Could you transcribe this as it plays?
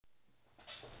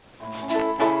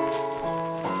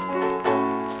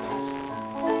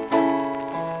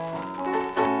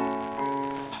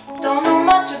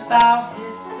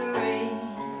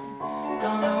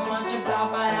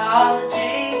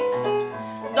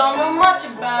Don't know much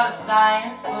about a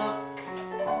science book.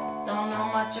 Don't know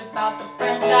much about the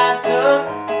French I took.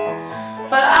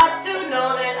 But I do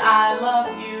know that I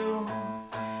love you.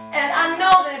 And I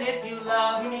know that if you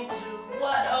love me too,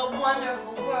 what a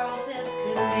wonderful world this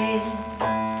could be.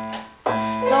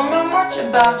 Don't know much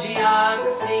about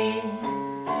geography.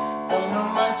 Don't know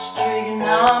much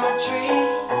trigonometry.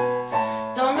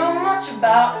 Don't know much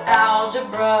about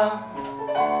algebra.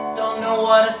 Don't know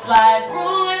what a slide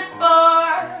rule is for.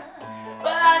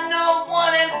 But I know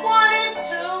 1 and 1 is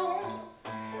 2.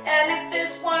 And if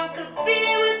this one could be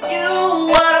with you,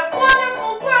 what a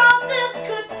wonderful world this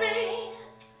could be.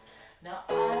 Now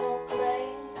I don't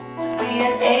claim to be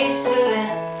an A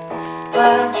student, but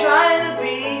I'm trying to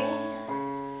be.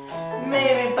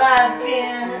 Maybe by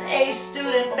being an A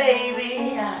student,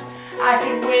 baby, I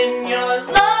could win your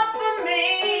love for me.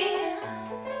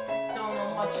 Don't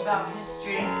know much about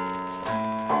history.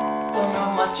 Don't know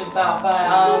much about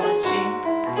biology.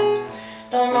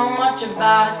 Don't know much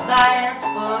about a science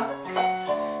book.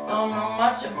 Don't know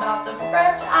much about the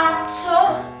French I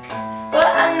took. But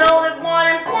I know that 1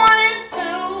 and 1 is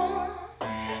 2.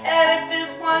 And if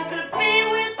this one could be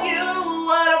with you,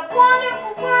 what a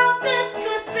wonderful world this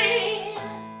could be.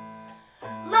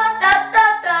 La da da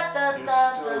da da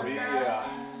da da da.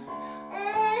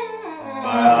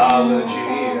 Biology.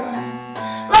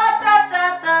 La da da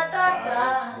da da da.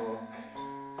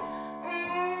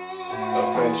 The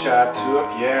French I took,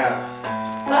 yeah.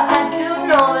 But I do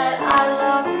know that I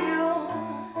love you.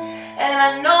 And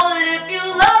I know that if you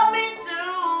love